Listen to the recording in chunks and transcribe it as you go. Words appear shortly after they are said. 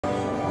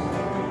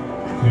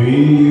3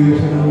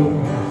 years ago,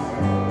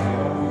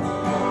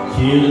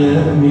 she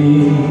left me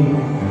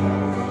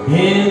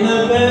in the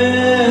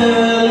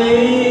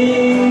valley.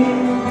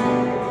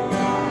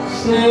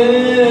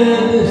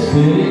 Said the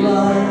city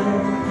life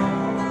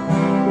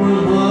was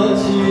what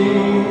she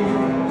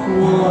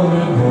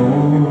wanted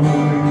more.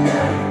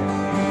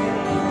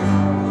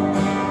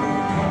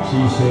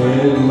 She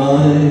said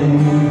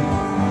life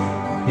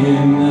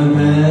in the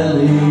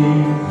valley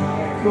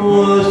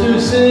was too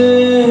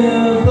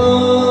simple.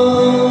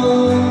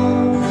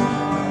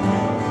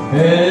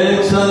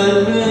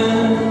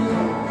 Excitement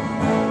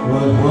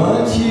was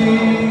what she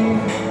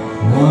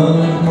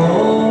wanted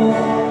more.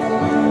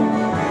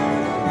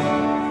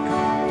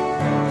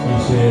 She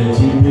said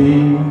she'd be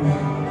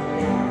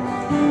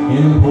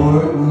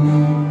important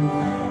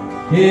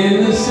in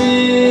the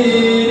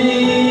city.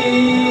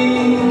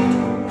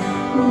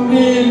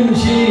 Didn't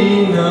she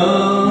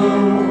know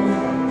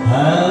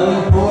how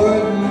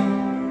important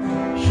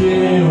she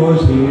was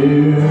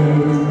here?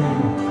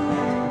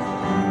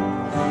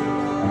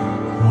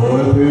 For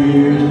 3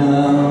 years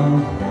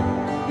now,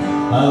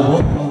 I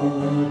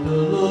walked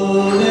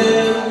alone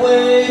and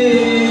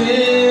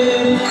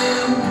waited.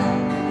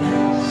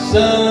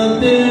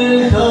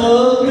 Something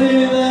told me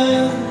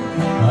that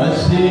I'd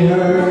see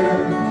her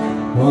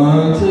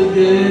once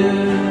again.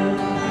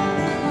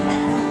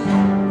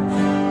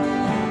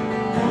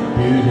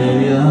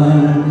 Today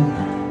I'm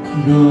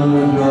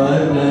gonna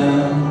drive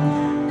down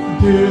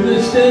to the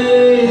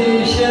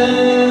station,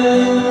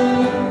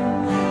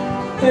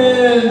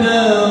 and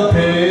I'll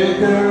pick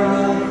her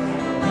up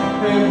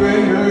and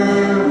bring her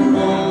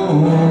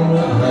home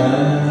at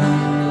last.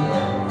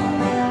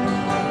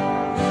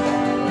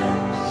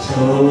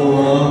 So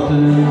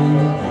often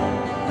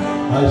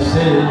I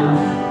said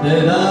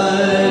that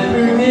I'd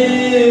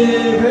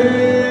forgive her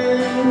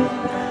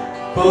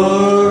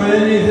for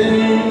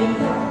anything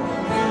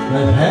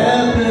that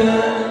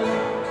happened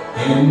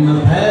in the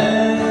past.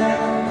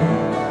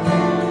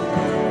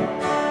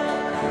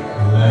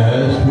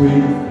 Last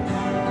week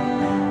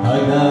I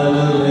got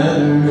a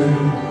letter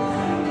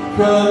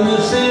from the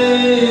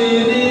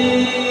city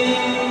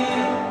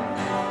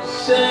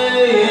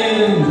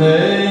saying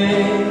they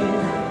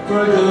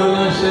were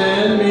gonna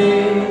send me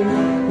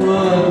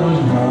what was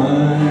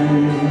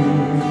mine.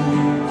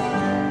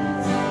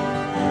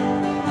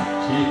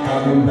 She's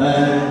coming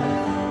back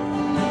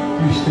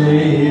to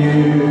stay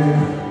here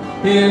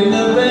in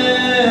the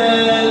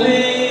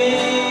valley.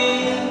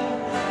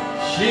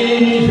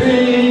 She's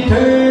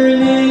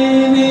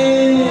returning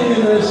in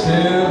a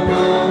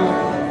simple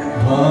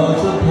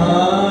lots of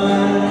time.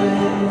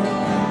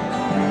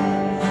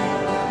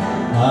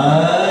 I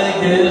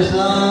guess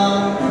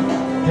I'll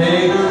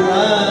take a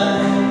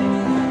ride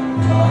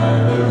by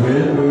the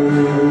river,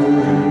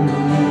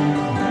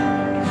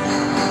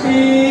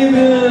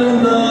 even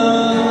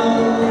though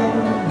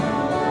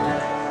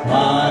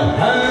my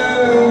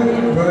heart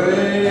would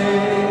break,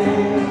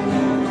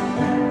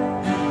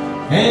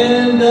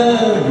 and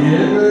I'll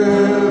give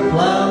her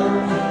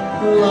flowers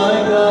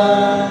like I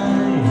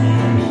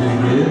used to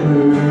give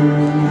her.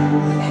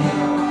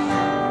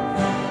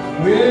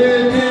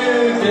 We're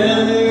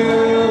together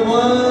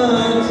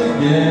once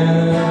again,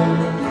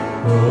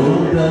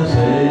 oh, I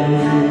say.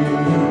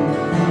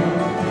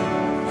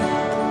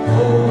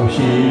 Oh,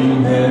 she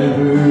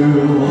never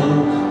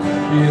was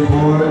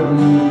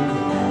important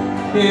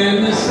in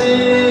the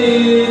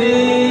city,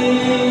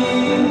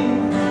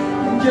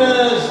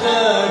 just a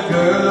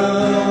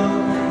girl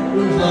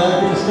who's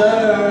like a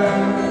star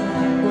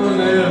will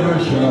never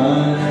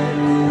shine.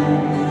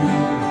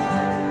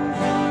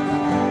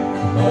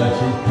 But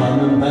she's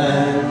coming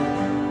back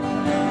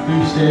to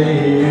stay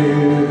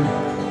here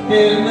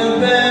in the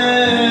valley.